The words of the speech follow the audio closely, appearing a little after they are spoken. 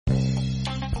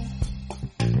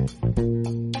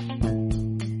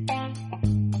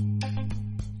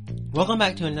Welcome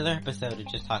back to another episode of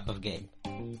Just Talk with Gabe.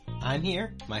 I'm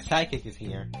here, my sidekick is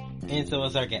here, and so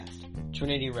is our guest,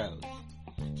 Trinity Rose.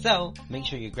 So, make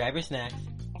sure you grab your snacks,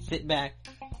 sit back,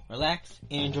 relax,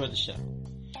 and enjoy the show.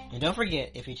 And don't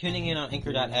forget, if you're tuning in on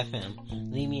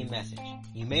Anchor.fm, leave me a message.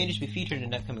 You may just be featured in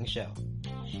an upcoming show.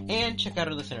 And check out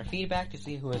our listener feedback to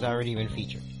see who has already been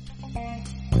featured.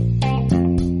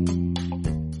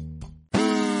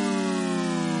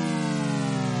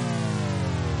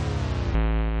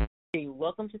 Hey,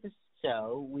 welcome to the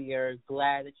show. We are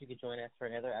glad that you could join us for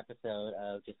another episode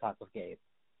of Just Talk with Gabe.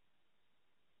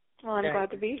 Well, I'm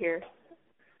glad to be here.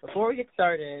 Before we get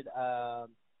started, I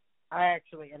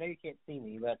know you can't see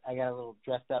me, but I got a little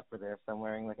dressed up for this. I'm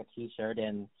wearing like a t-shirt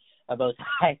and a bow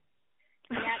tie.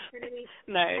 Yeah, Trinity.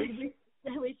 Nice.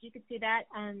 I wish you could see that.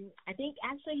 I think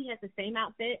actually he has the same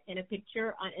outfit in a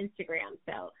picture on Instagram.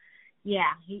 So,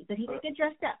 yeah, he did get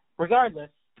dressed up. Regardless,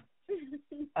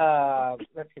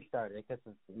 let's get started.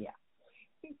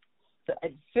 So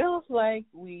it feels like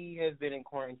we have been in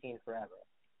quarantine forever.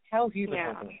 How have you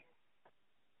been coping?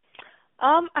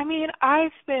 I mean,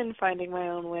 I've been finding my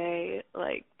own way,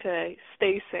 to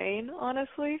stay sane,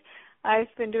 honestly.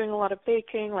 I've been doing a lot of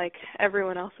baking, like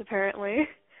everyone else, apparently.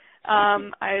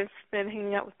 I've been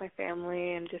hanging out with my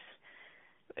family and just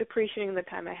appreciating the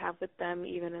time I have with them,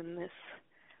 even in this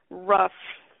rough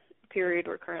period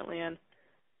we're currently in.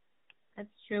 That's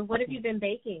true. What have you been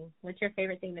baking? What's your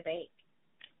favorite thing to bake?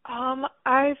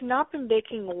 I've not been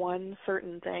baking one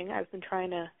certain thing. I've been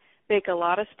trying to bake a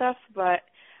lot of stuff, but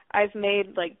I've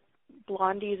made,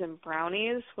 blondies and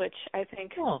brownies, which I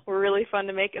think were really fun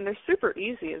to make, and they're super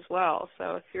easy as well.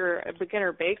 So if you're a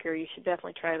beginner baker, you should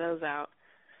definitely try those out.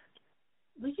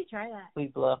 We should try that.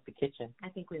 We'd blow up the kitchen. I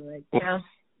think we would.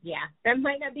 Yeah, that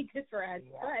might not be good for us,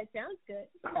 but it sounds good.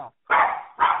 Yeah.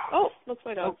 Oh, that's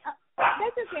my dog.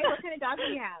 That's okay. What kind of dog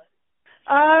do you have?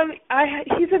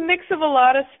 He's a mix of a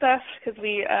lot of stuff because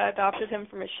we adopted him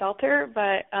from a shelter,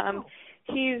 but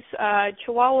he's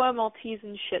Chihuahua, Maltese,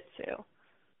 and Shih Tzu.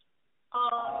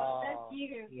 Oh, that's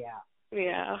cute.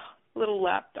 Yeah, little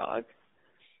lap dog.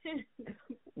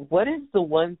 What is the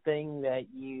one thing that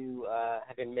you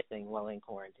have been missing while in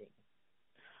quarantine?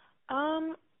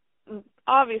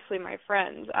 Obviously my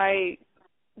friends. I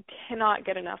cannot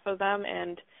get enough of them,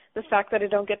 and the fact that I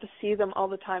don't get to see them all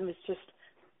the time is just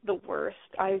the worst.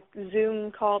 I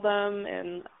Zoom call them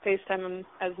and FaceTime them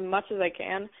as much as I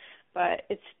can, but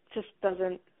it just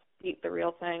doesn't beat the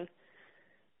real thing.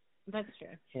 That's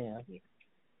true. Yeah.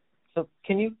 So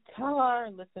can you tell our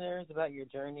listeners about your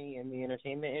journey in the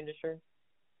entertainment industry?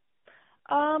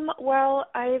 Well,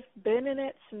 I've been in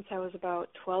it since I was about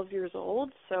 12 years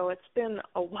old, so it's been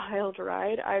a wild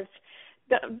ride.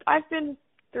 I've been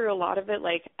through a lot of it,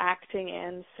 like acting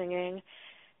and singing,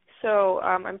 so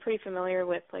I'm pretty familiar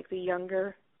with, the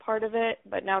younger part of it,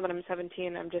 but now that I'm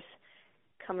 17, I'm just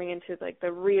coming into,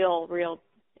 the real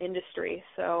industry.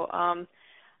 So,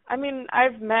 I mean,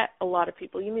 I've met a lot of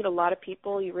people. You meet a lot of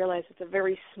people, you realize it's a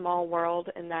very small world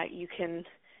and that you can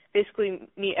basically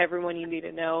meet everyone you need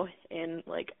to know in,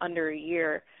 under a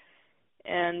year.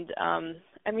 And,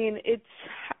 I mean,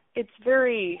 it's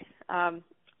very,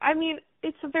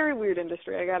 it's a very weird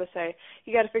industry, I gotta say.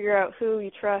 You gotta figure out who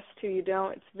you trust, who you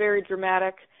don't. It's very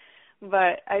dramatic,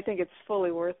 but I think it's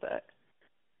fully worth it.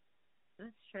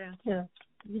 That's true. Yeah.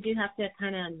 You do have to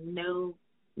kind of know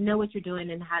what you're doing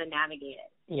and how to navigate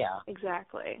it. Yeah.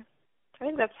 Exactly. I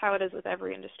think that's how it is with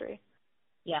every industry.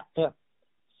 Yeah.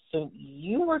 So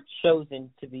you were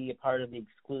chosen to be a part of the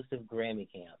exclusive Grammy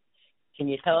camp. Can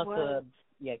you tell us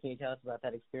about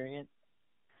that experience?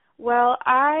 Well,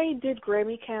 I did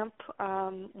Grammy camp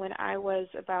when I was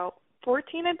about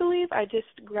 14, I believe. I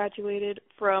just graduated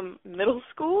from middle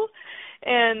school,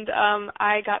 and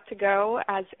I got to go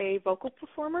as a vocal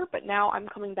performer, but now I'm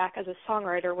coming back as a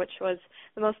songwriter, which was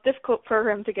the most difficult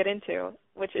program to get into,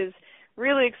 which is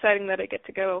really exciting that I get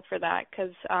to go for that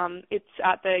because it's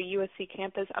at the USC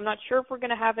campus. I'm not sure if we're going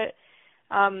to have it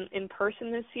in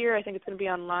person this year. I think it's going to be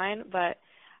online, but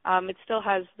it still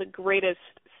has the greatest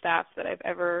staff that I've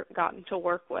ever gotten to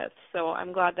work with. So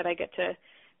I'm glad that I get to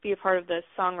be a part of the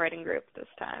songwriting group this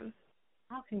time.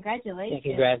 Oh, congratulations.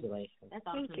 Yeah, congratulations. That's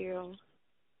awesome. Thank you.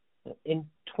 In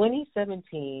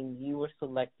 2017, you were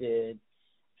selected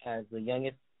as the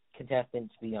youngest contestant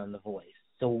to be on The Voice.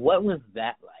 So what was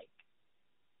that like?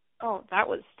 Oh, that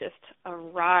was just a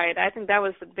ride. I think that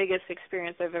was the biggest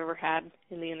experience I've ever had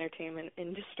in the entertainment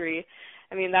industry.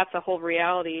 I mean, that's a whole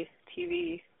reality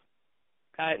TV.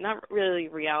 Not really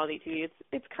reality TV.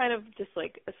 It's kind of just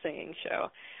like a singing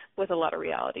show. with a lot of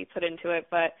reality put into it.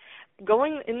 But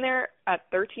going in there at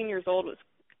 13 years old was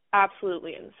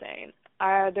absolutely insane.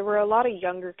 There were a lot of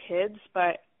younger kids,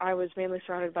 but I was mainly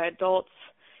surrounded by adults,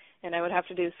 and I would have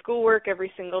to do schoolwork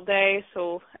every single day.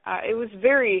 So it was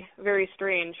very, very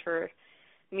strange for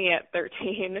me at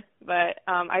 13. But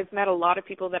I've met a lot of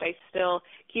people that I still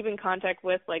keep in contact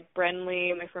with, like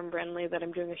Brenly, my friend Brenly, that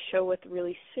I'm doing a show with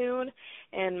really soon,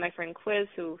 and my friend Quiz,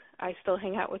 who I still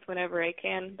hang out with whenever I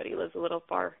can, but he lives a little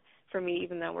far from me,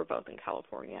 even though we're both in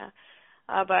California.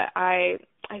 But I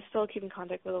still keep in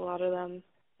contact with a lot of them,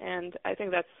 and I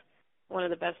think that's one of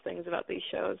the best things about these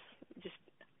shows, just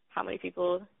how many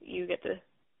people you get to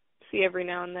see every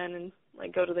now and then and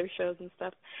like go to their shows and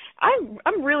stuff.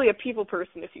 I'm really a people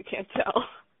person, if you can't tell.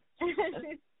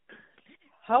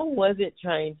 How was it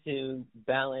trying to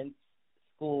balance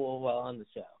school while on the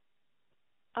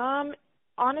show?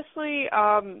 Honestly,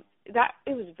 that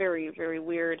it was very, very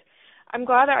weird. I'm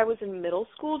glad that I was in middle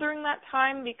school during that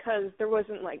time because there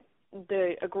wasn't like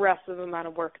the aggressive amount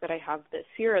of work that I have this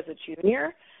year as a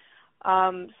junior.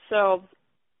 So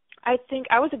I think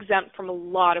I was exempt from a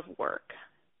lot of work,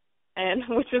 and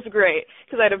which was great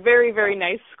because I had a very, very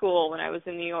nice school when I was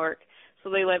in New York, so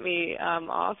they let me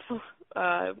off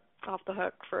the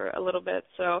hook for a little bit.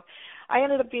 So I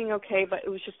ended up being okay, but it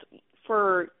was just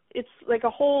it's like a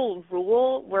whole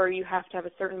rule where you have to have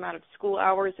a certain amount of school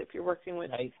hours if you're working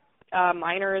with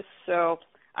minors. So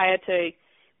I had to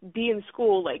be in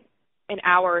school like an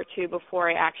hour or two before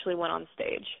I actually went on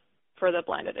stage for the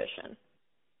blind audition.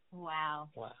 Wow.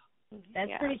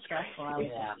 That's pretty stressful. I would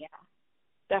say. Yeah.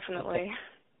 Definitely.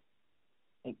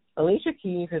 Alicia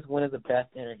Keys is one of the best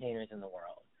entertainers in the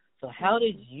world. So how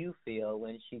did you feel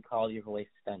when she called your voice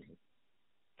stunning?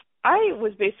 I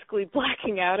was basically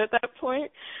blacking out at that point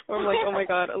where I'm like, oh my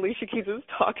God, Alicia Keys is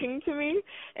talking to me.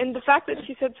 And the fact that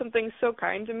she said something so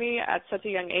kind to me at such a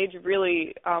young age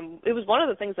really, it was one of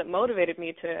the things that motivated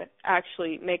me to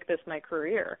actually make this my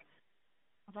career.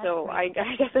 So I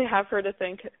definitely have her to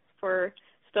thank for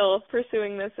still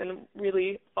pursuing this and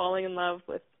really falling in love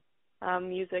with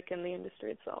music and the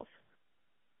industry itself.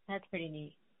 That's pretty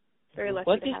neat. Very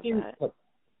lucky to have that.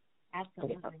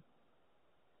 Absolutely. Okay.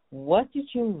 What did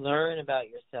you learn about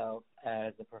yourself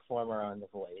as a performer on The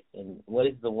Voice, and what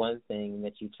is the one thing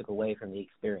that you took away from the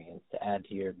experience to add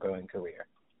to your growing career?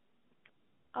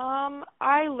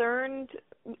 I learned,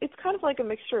 it's kind of like a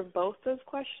mixture of both those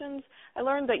questions. I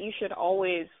learned that you should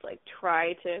always like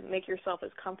try to make yourself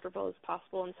as comfortable as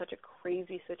possible in such a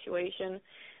crazy situation,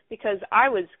 because I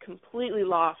was completely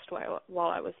lost while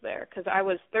I was there, because I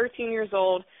was 13 years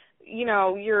old. You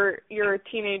know, you're a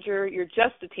teenager, you're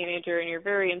just a teenager, and you're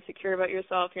very insecure about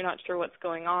yourself. You're not sure what's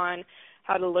going on,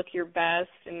 how to look your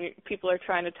best, and people are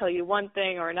trying to tell you one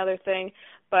thing or another thing.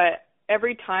 But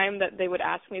every time that they would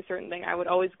ask me a certain thing, I would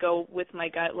always go with my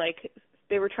gut. Like,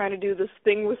 they were trying to do this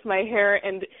thing with my hair,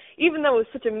 and even though it was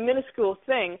such a minuscule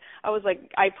thing, I was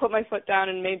like, I put my foot down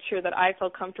and made sure that I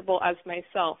felt comfortable as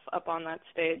myself up on that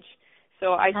stage.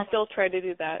 So I still try to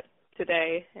do that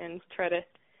today and try to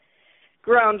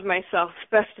ground myself as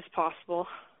best as possible.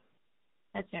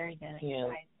 That's very good. Yeah,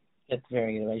 that's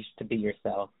very good. Just to be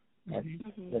yourself. That's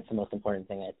the most important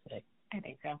thing, I'd say. I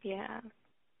think so. Yeah.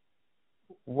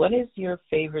 What is your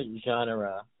favorite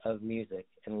genre of music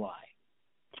and why?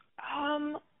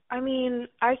 I mean,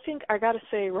 I think I gotta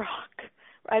say rock.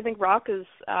 I think rock is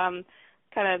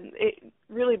it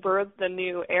really birthed the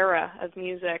new era of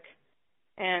music,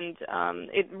 and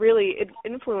it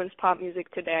influenced pop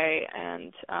music today,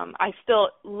 and I still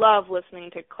love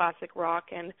listening to classic rock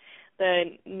and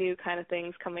the new kind of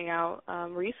things coming out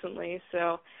recently.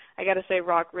 So I gotta say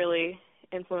rock really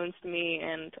influenced me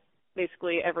and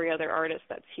basically every other artist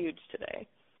that's huge today.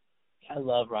 I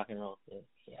love rock and roll too.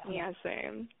 Yeah,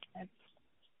 same.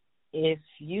 If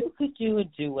you could do a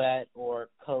duet or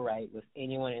co-write with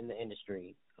anyone in the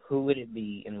industry, who would it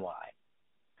be and why?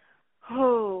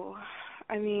 Oh,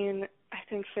 I mean, I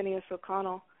think Phineas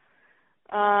O'Connell.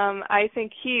 I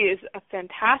think he is a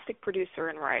fantastic producer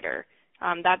and writer.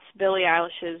 That's Billie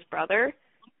Eilish's brother.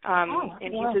 And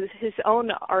he's his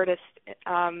own artist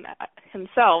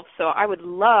himself, so I would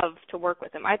love to work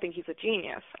with him. I think he's a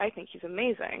genius. I think he's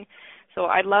amazing. So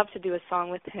I'd love to do a song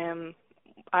with him,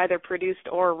 either produced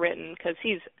or written, because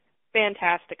he's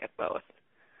fantastic at both.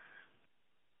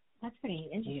 That's pretty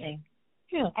interesting.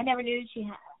 Yeah. I never knew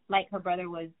her brother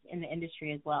was in the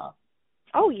industry as well.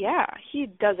 Oh, yeah. He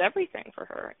does everything for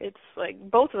her. It's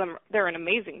like both of them, they're an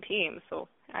amazing team. So,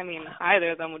 I mean,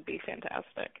 either of them would be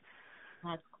fantastic.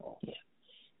 That's cool. Yeah.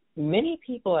 Many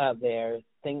people out there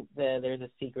think that there's a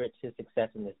secret to success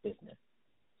in this business.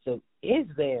 So is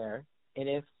there, and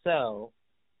if so,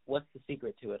 what's the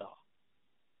secret to it all?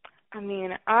 I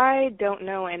mean, I don't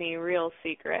know any real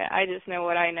secret. I just know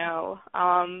what I know.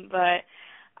 But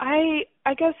I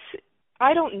guess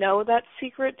I don't know that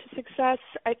secret to success.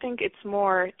 I think it's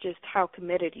more just how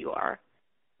committed you are.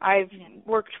 I've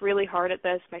worked really hard at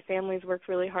this. My family's worked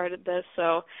really hard at this.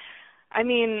 So, I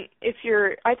mean,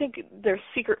 I think the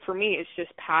secret for me is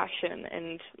just passion,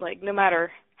 and like no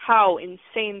matter how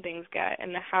insane things get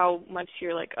and how much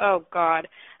you're like, oh God,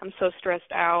 I'm so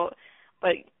stressed out,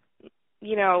 but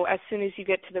you know, as soon as you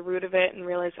get to the root of it and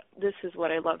realize this is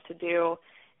what I love to do,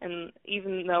 and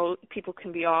even though people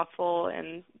can be awful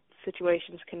and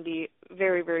situations can be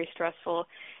very, very stressful,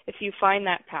 if you find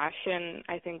that passion,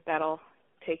 I think that'll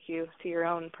take you to your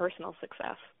own personal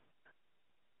success.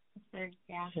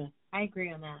 Yeah, I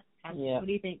agree on that. Yeah. What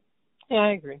do you think? Yeah,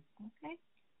 I agree. Okay.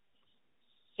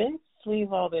 Since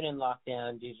we've all been in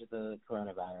lockdown due to the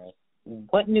coronavirus,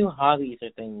 what new hobbies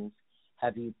or things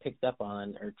have you picked up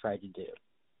on or tried to do?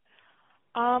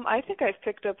 I think I've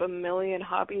picked up a million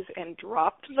hobbies and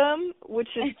dropped them, which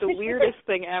is the weirdest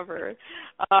thing ever.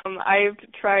 I've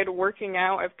tried working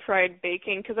out. I've tried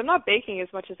baking, because I'm not baking as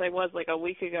much as I was like a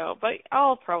week ago, but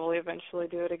I'll probably eventually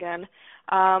do it again.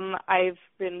 I've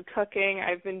been cooking.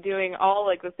 I've been doing all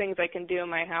like the things I can do in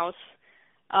my house.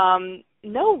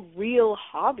 No real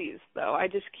hobbies, though. I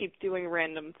just keep doing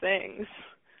random things,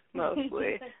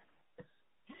 mostly.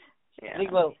 Yeah. I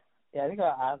think while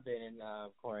I've been in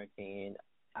quarantine,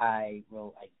 I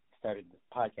started this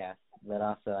podcast, but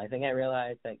also I think I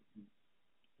realized that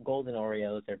golden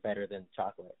Oreos are better than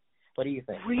chocolate. What do you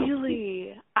think?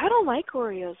 Really? I don't like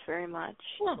Oreos very much.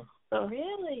 Oh, so.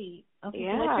 Really? Okay.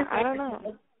 Yeah, I don't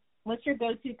know. What's your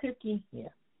go-to cookie? Yeah.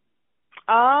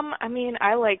 I mean,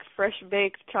 I like fresh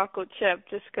baked chocolate chip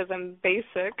just because I'm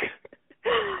basic.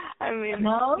 I mean,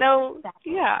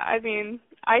 yeah. I mean,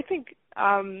 I think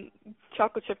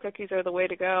chocolate chip cookies are the way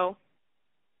to go.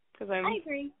 I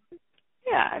agree.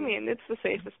 Yeah, I mean, it's the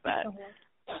safest bet.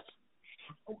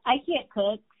 I can't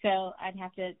cook, so I'd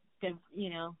have to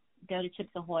go to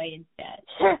Chips Ahoy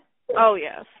instead. Oh,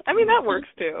 yes. I mean, that works,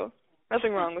 too.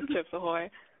 Nothing wrong with Chips Ahoy.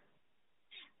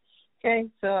 Okay,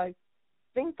 so I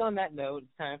think on that note,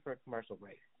 it's time for a commercial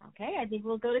break. Okay, I think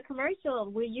we'll go to commercial.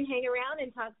 Will you hang around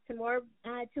and talk some more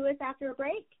to us after a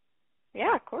break?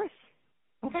 Yeah, of course.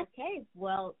 Okay,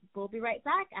 well, we'll be right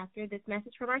back after this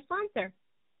message from our sponsor.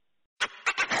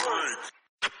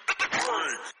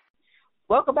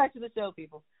 Welcome back to the show,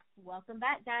 people. Welcome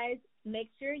back, guys. Make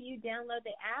sure you download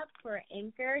the app for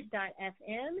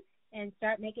Anchor.fm and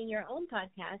start making your own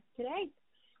podcast today.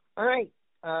 All right,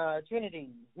 Trinity,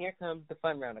 here comes the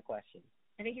fun round of questions.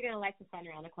 I think you're going to like the fun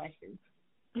round of questions.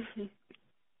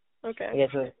 Okay. Yeah,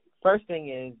 so first thing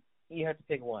is you have to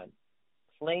pick one.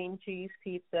 Plain cheese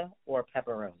pizza or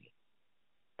pepperoni?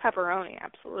 Pepperoni,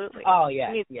 absolutely. Oh, yeah.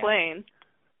 You need plain.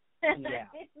 Yeah.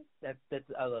 That's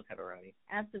I love pepperoni.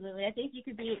 Absolutely. I think you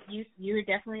could be you are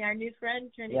definitely our new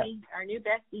friend, Trinity, our new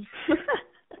bestie.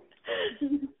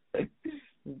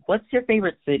 What's your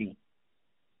favorite city?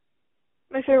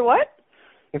 My favorite what?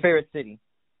 Your favorite city.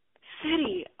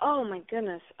 City. Oh my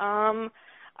goodness.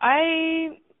 I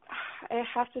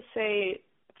have to say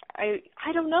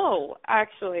I don't know,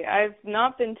 actually. I've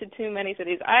not been to too many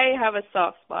cities. I have a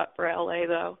soft spot for LA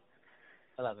though.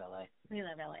 I love LA. We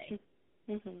love LA.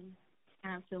 Mhm.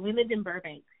 So we lived in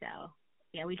Burbank, so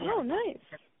yeah, we do. Oh, nice.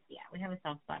 We have a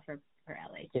soft spot for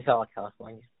LA. It's all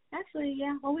California. Actually,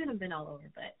 yeah. Well, we haven't been all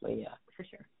over, but yeah, for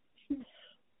sure.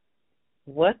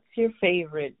 What's your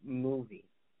favorite movie?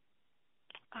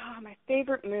 My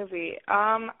favorite movie.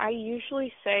 I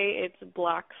usually say it's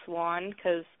Black Swan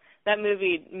because that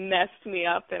movie messed me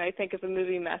up, and I think if a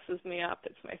movie messes me up,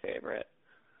 it's my favorite.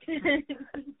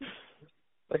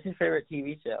 What's your favorite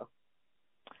TV show?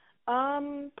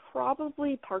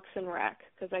 Probably Parks and Rec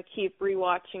because I keep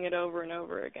rewatching it over and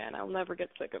over again. I'll never get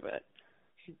sick of it.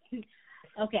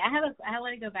 Okay, I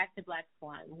want to go back to Black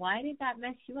Swan. Why did that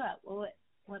mess you up?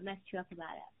 What messed you up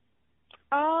about it?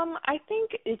 I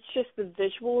think it's just the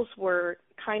visuals were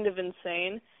kind of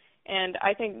insane, and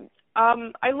I think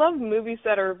I love movies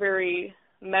that are very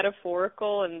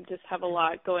metaphorical and just have a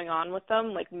lot going on with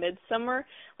them, like Midsommar.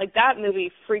 Like that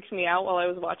movie freaked me out while I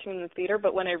was watching it in the theater,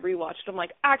 but when I rewatched it, I'm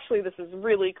like, actually, this is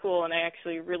really cool, and I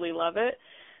actually really love it.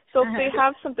 So if they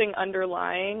have something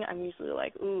underlying, I'm usually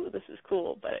like, ooh, this is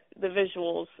cool. But the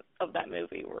visuals of that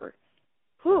movie were,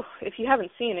 whew, if you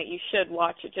haven't seen it, you should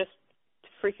watch it just to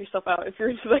freak yourself out if you're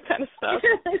into that kind of stuff.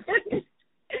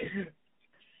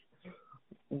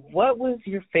 What was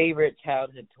your favorite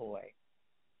childhood toy?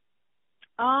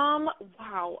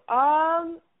 Wow.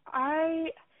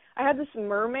 I I had this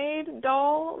mermaid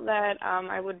doll that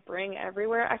I would bring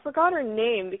everywhere. I forgot her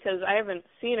name because I haven't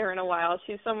seen her in a while.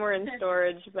 She's somewhere in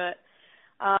storage, but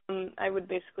I would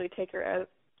basically take her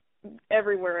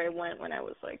everywhere I went when I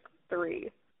was like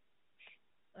 3.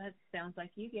 That sounds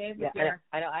like you, Gabe. Yeah,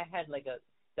 I know. I had like a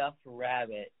stuffed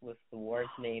rabbit with the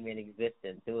worst name in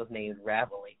existence. It was named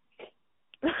Ravelly.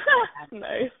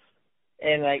 Nice.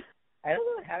 And like, I don't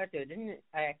know what happened to it. Didn't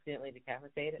I accidentally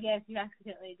decapitate it? Yes, you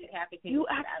accidentally decapitated. You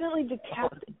accidentally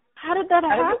decapitated. How did that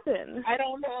happen? I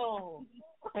don't know.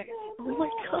 Oh my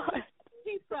god.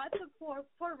 He brought the poor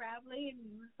Ravelly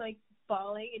and was like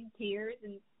bawling in tears,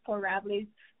 and poor Ravelly's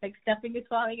like stuffing is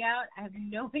falling out. I have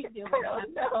no idea what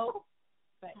happened. No.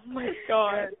 But Oh my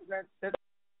god. That's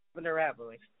the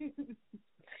Ravelly.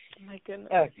 My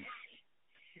goodness. Okay.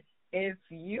 If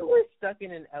you were stuck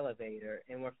in an elevator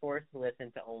and were forced to listen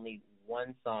to only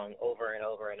one song over and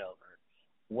over and over,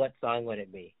 what song would it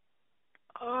be?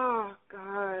 Oh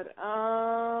god.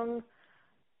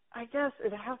 I guess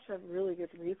it'd have to have really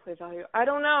good replay value. I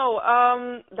don't know.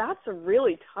 That's a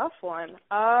really tough one.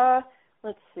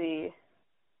 Let's see.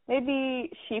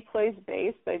 Maybe She Plays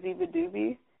Bass by Viva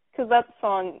Doobie, because that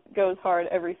song goes hard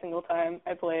every single time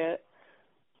I play it.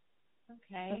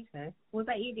 Okay. What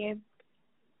about you, Gabe?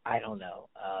 I don't know.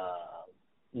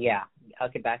 Yeah, I'll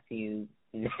get back to you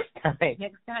next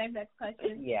time. Next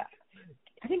question? Yeah.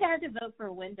 I think I have to vote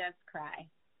for When Doves Cry.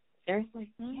 Seriously?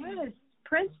 Yes.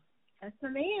 Prince, that's the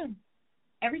man.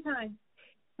 Every time.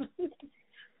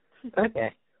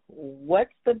 Okay.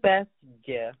 What's the best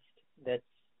gift that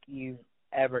you've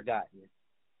ever gotten?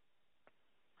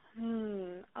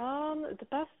 The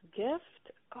best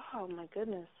gift? Oh my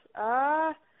goodness.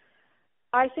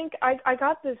 I think I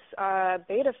got this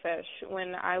betta fish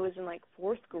when I was in like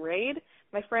 4th grade.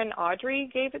 My friend Audrey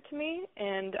gave it to me,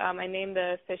 and I named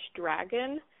the fish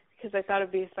Dragon because I thought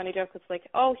it'd be a funny joke. It's like,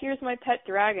 oh, here's my pet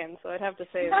dragon, so I'd have to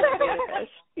say it was a betta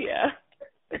fish. Yeah.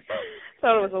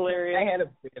 Thought it was hilarious. I had a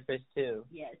betta fish too.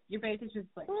 Yes. Your betta fish was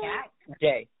what, Jack?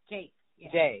 Jay.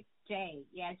 Yeah. Jay.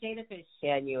 Yeah, Jay the fish.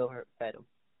 Yeah, and you fed him.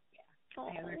 Yeah. I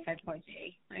ever fed poor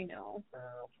Jay. I know.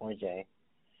 Oh, poor Jay.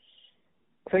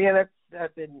 So yeah,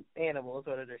 that's in animals,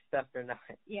 whether they're stuffed or not.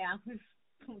 Yeah.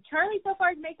 Charlie so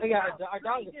far is making yeah, it out. our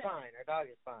dog is fine. Our dog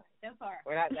is fine. So far.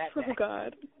 We're not that bad. Oh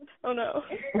God. Oh no.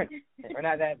 We're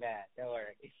not that bad. Don't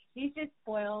worry. He's just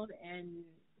spoiled and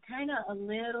kind of a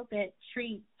little bit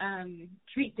treat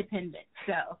dependent.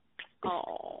 So.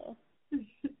 Oh.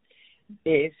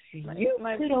 If you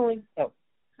could only. Oh.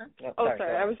 Huh? No, Oh,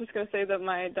 sorry. I was just gonna say that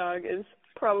my dog is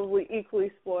probably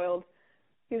equally spoiled.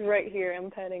 He's right here. I'm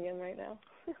petting him right now.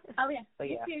 Oh yeah. Oh,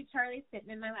 yeah. Me too. Charlie's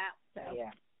sitting in my lap. So.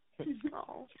 Yeah.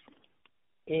 Oh.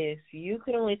 If you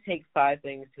could only take 5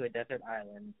 things to a desert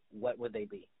island, what would they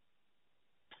be?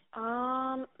 Do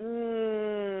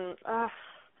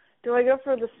I go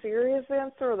for the serious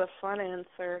answer or the fun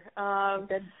answer? It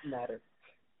doesn't matter.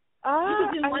 You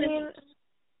can do one of each.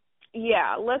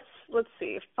 Yeah, let's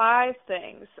see. 5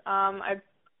 things.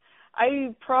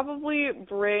 I probably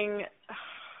bring.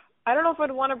 I don't know if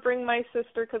I'd want to bring my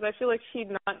sister because I feel like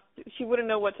she wouldn't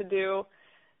know what to do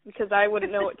because I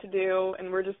wouldn't know what to do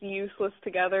and we're just useless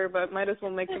together. But might as well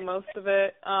make the most of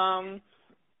it.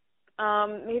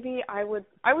 Maybe I would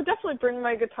definitely bring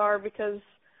my guitar because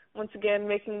once again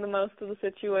making the most of the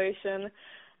situation.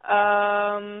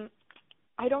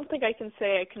 I don't think I can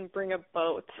say I can bring a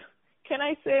boat. Can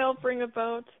I say I'll bring a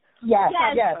boat? Yes.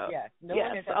 No yes,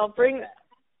 one has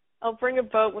I'll bring a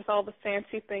boat with all the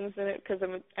fancy things in it because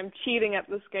I'm cheating at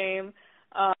this game,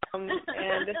 and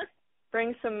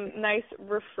bring some nice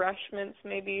refreshments,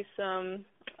 maybe some,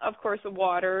 of course,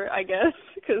 water, I guess,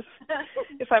 because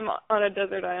if I'm on a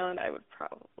desert island, I would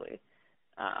probably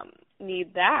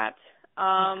need that.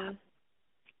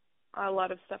 A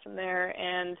lot of stuff in there,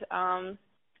 and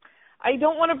I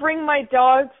don't want to bring my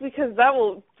dogs because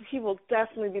he will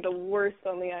definitely be the worst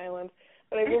on the island,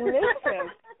 but I will miss him.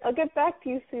 I'll get back to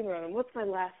you soon, Ronan. What's my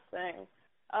last thing?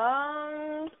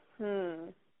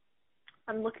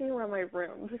 I'm looking around my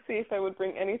room to see if I would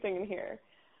bring anything in here.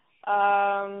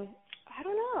 I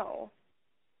don't know.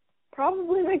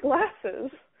 Probably my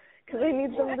glasses, because I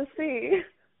need them to see.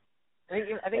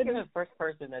 I think you're the first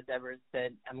person that's ever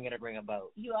said, I'm going to bring a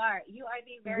boat. You are the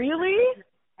very Really? first person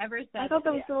ever said. I thought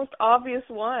that was the most obvious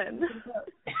one.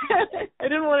 I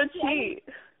didn't want to cheat.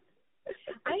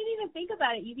 I didn't even think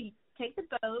about it. You can take the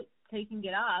boat so you can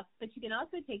get off, but you can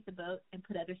also take the boat and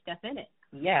put other stuff in it.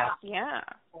 Yeah. Yeah,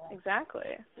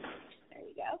 exactly. There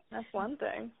you go. That's one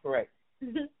thing. Right.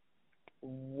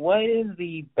 What is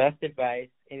the best advice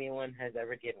anyone has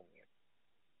ever given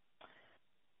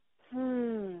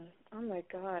you? Oh my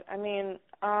God. I mean,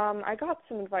 I got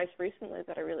some advice recently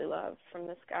that I really love from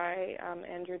this guy,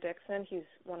 Andrew Dixon. He's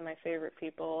one of my favorite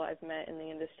people I've met in the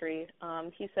industry.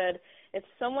 He said if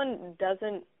someone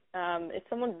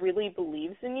really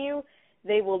believes in you,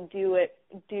 they will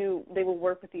they will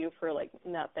work with you for like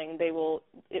nothing. They will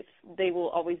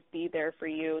always be there for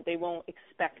you. They won't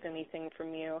expect anything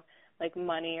from you, like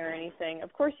money or anything.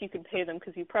 Of course you could pay them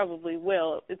because you probably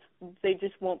will. They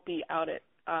just won't be out it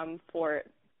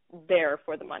there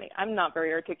for the money. I'm not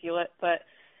very articulate, but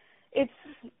it's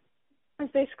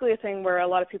basically a thing where a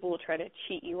lot of people will try to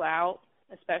cheat you out,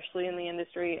 especially in the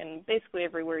industry and basically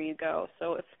everywhere you go.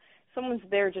 So if someone's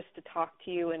there just to talk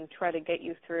to you and try to get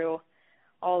you through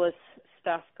all this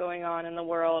stuff going on in the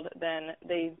world, then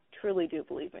they truly do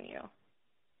believe in you.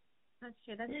 That's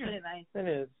true. That's good advice. It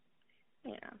is.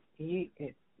 Yeah.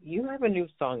 You have a new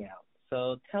song out.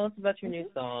 So tell us about your new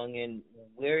song and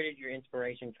where did your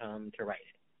inspiration come to write it?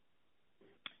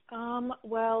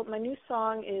 Well, my new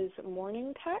song is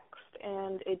Morning Text,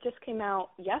 and it just came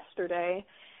out yesterday.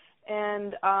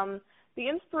 And the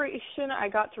inspiration I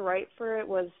got to write for it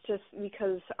was just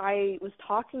because I was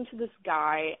talking to this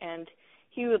guy, and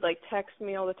he would like text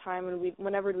me all the time, and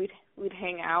whenever we'd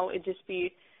hang out, it'd just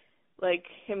be like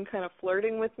him kind of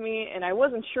flirting with me, and I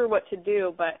wasn't sure what to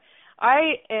do. But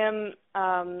I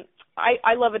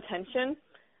love attention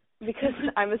because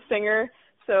I'm a singer,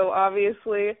 so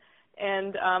obviously.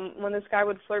 And when this guy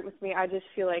would flirt with me, I just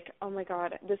feel like, oh my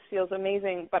God, this feels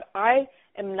amazing. But I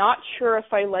am not sure if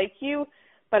I like you,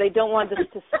 but I don't want this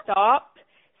to stop.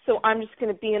 So I'm just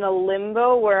going to be in a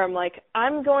limbo where I'm like,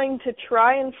 I'm going to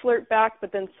try and flirt back,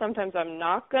 but then sometimes I'm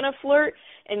not going to flirt,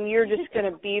 and you're just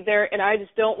going to be there, and I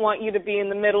just don't want you to be in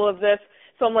the middle of this.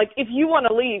 So I'm like, if you want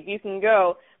to leave, you can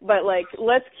go, but like,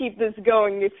 let's keep this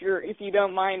going if you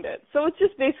don't mind it. So it's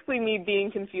just basically me being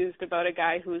confused about a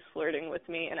guy who's flirting with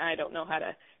me, and I don't know how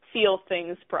to feel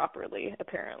things properly,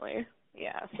 apparently.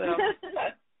 Yeah, so.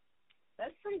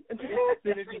 That's pretty. That's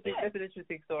an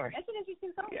interesting story. That's an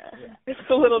interesting story. Yeah, it's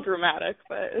a little dramatic,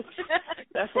 but it's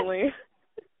definitely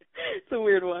it's a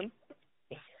weird one.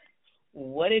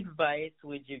 What advice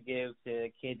would you give to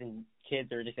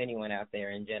kids or just anyone out there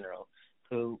in general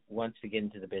who wants to get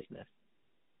into the business?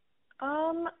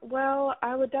 Well,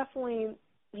 I would definitely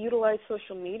utilize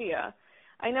social media.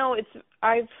 I know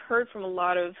I've heard from a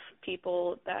lot of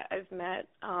people that I've met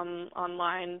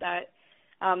online that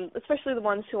especially the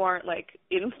ones who aren't like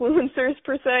influencers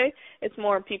per se. It's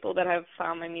more people that have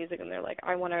found my music and they're like,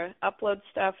 I want to upload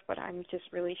stuff, but I'm just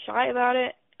really shy about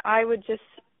it. I would just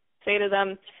say to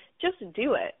them, just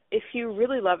do it. If you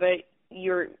really love it,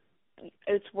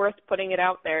 it's worth putting it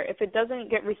out there. If it doesn't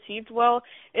get received well,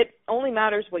 it only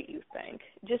matters what you think.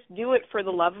 Just do it for the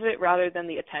love of it rather than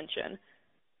the attention.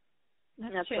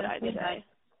 That's what I'd say.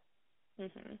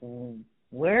 Mm-hmm.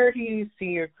 Where do you see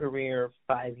your career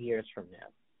 5 years from now?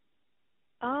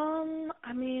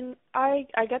 I mean, I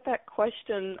get that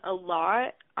question a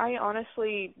lot. I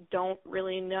honestly don't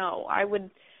really know.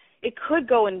 It could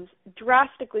go in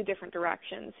drastically different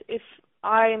directions.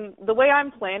 The way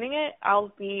I'm planning it,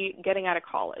 I'll be getting out of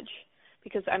college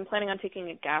because I'm planning on taking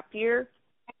a gap year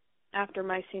after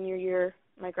my senior year,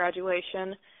 my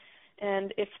graduation.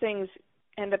 And if things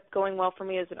end up going well for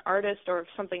me as an artist, or if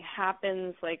something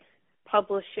happens like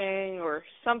publishing or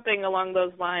something along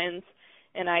those lines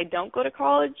and I don't go to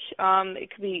college, it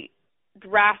could be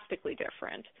drastically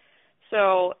different.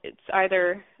 So it's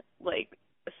either like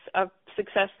a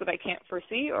success that I can't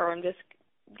foresee, or I'm just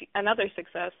another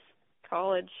success,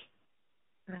 college.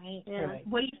 Right. Yeah. Right.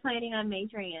 What are you planning on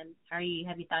majoring in?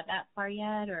 Have you thought that far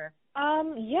yet, or?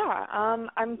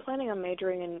 I'm planning on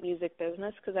majoring in music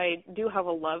business because I do have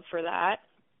a love for that,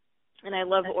 and I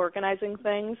love organizing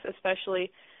things,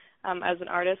 especially as an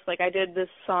artist. Like I did this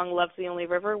song "Love's the Only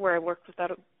River" where I worked with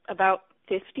about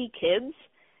 50 kids,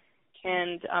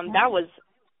 and that was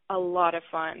a lot of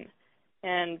fun.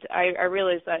 And I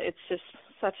realized that it's just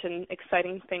such an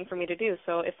exciting thing for me to do.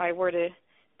 So if I were to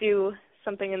do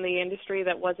something in the industry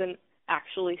that wasn't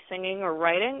actually singing or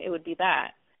writing, it would be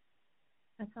that.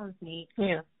 That sounds neat.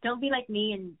 Yeah. Don't be like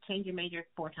me and change your major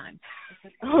 4 times.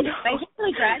 Oh, no. I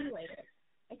actually graduated.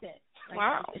 I did.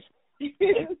 Wow.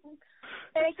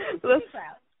 And I couldn't be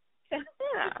proud.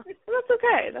 Yeah. That's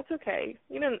okay. That's okay.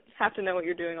 You don't have to know what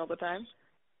you're doing all the time.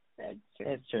 That's true.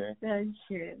 That's true. That's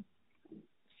true.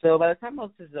 So by the time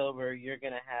all this is over, you're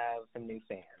going to have some new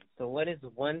fans. So what is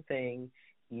one thing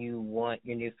you want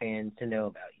your new fans to know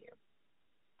about you?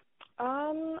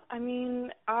 I mean,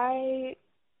 I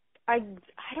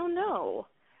don't know.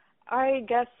 I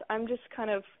guess I'm just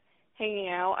kind of hanging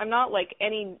out. I'm not like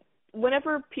any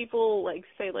whenever people like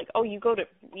say like, oh, you go to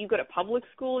public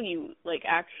school, you like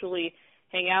actually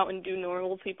hang out and do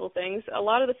normal people things. A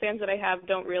lot of the fans that I have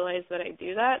don't realize that I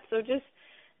do that. So just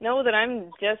know that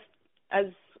I'm just as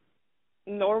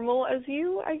normal as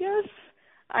you, I guess.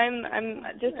 I'm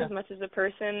just as much as a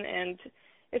person, and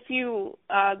if you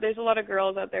there's a lot of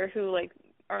girls out there who like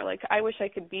are like, I wish I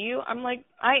could be you. I'm like,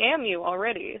 I am you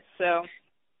already. So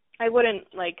I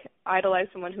wouldn't like idolize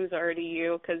someone who's already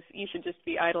you, because you should just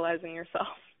be idolizing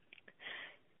yourself.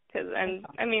 Because I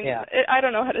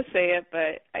don't know how to say it,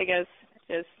 but I guess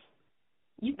just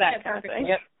you that kind of thing.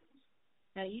 Yep.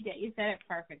 No, you did. You said it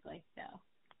perfectly. So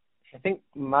I think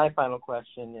my final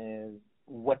question is,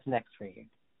 what's next for you?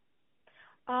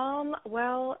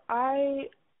 Well, I've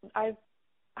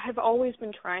always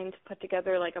been trying to put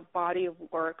together like a body of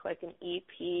work, like an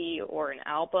EP or an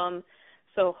album.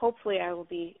 So hopefully I will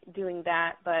be doing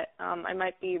that, but I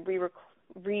might be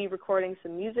re-recording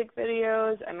some music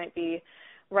videos. I might be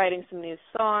writing some new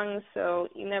songs, so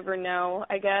you never know,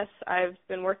 I guess. I've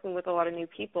been working with a lot of new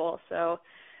people, so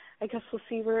I guess we'll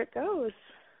see where it goes.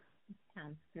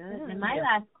 Sounds good. Yeah. And my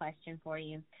last question for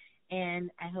you,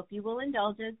 and I hope you will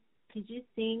indulge us, could you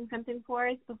sing something for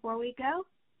us before we go?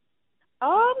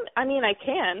 I mean, I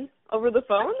can over the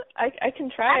phone. I can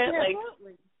try it,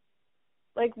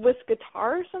 like with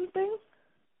guitar or something.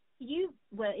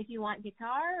 If you want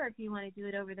guitar, or if you want to do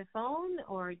it over the phone,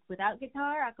 or without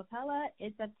guitar, a cappella,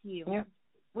 it's up to you. Yeah.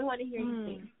 We want to hear you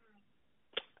sing.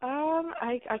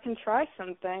 I can try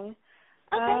something.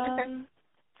 Okay.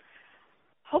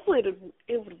 Hopefully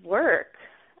it would work.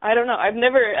 I don't know. I've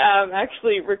never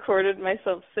actually recorded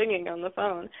myself singing on the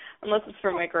phone, unless it's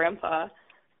for my grandpa.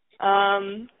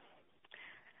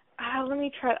 Let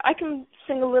me try. I can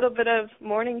sing a little bit of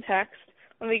Morning Text.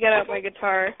 Let me get out my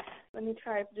guitar. Let me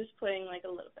try just playing like a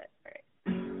little bit. All right.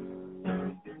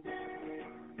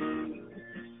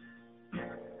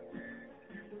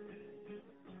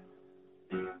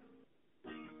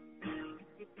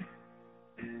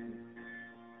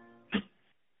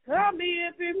 Call me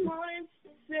every morning to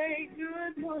say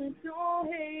good morning.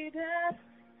 Don't hate it.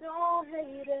 Don't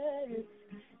hate it.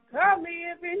 Call me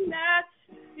every night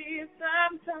to see if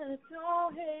I'm trying.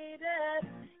 Don't hate it.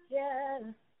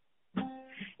 Yeah.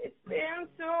 It's been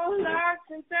so long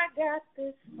since I got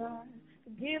this far.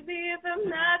 Forgive me if I'm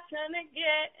not trying to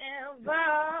get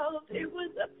involved. It was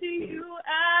up to you,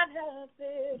 I'd have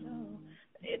it all.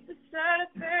 It's a side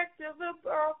effect of a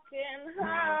broken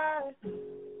heart.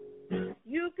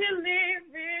 You can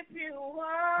leave if you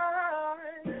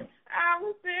want. I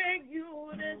will beg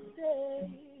you to stay.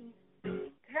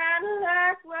 Kinda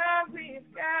like what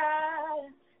we've got.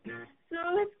 So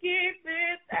let's keep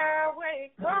it that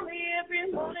way. Call me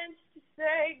every morning to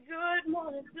say good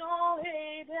morning. Don't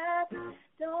hate it.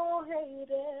 Don't hate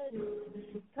it.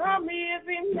 Call me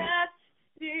every night to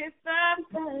see if I'm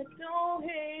fine. Don't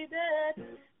hate it.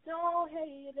 Don't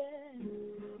hate it.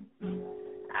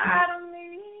 I don't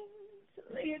need to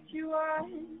lead you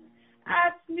on. I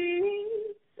just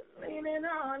need some leaning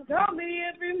on. Call me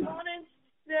every morning to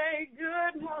say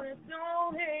good morning.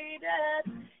 Don't hate it.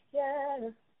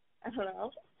 Yeah. I don't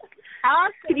know.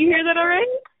 Awesome. Could you hear that already?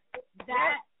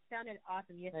 That sounded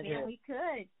awesome. Yes, ma'am, we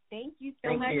could. Thank you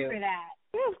so much for that.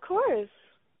 Yeah, of course.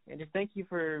 And just thank you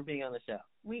for being on the show.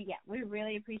 We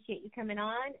really appreciate you coming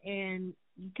on, and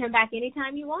you come back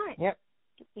anytime you want. Yep.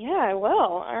 Yeah, I will.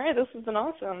 All right, this has been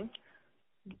awesome.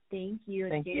 Thank you.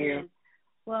 Thank you.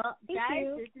 Well, guys,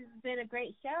 this has been a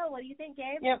great show. What do you think,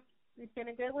 Gabe? Yep. It's been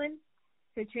a good one.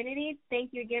 So, Trinity,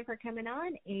 thank you again for coming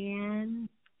on, and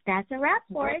that's a wrap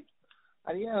for it.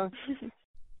 Adios.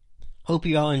 Hope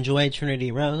you all enjoyed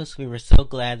Trinity Rose. We were so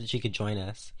glad that she could join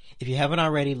us. If you haven't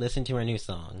already, listen to her new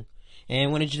song.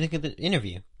 And what did you think of the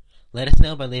interview? Let us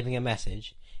know by leaving a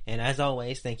message. And as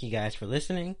always, thank you guys for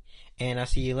listening, and I'll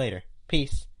see you later.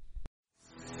 Peace.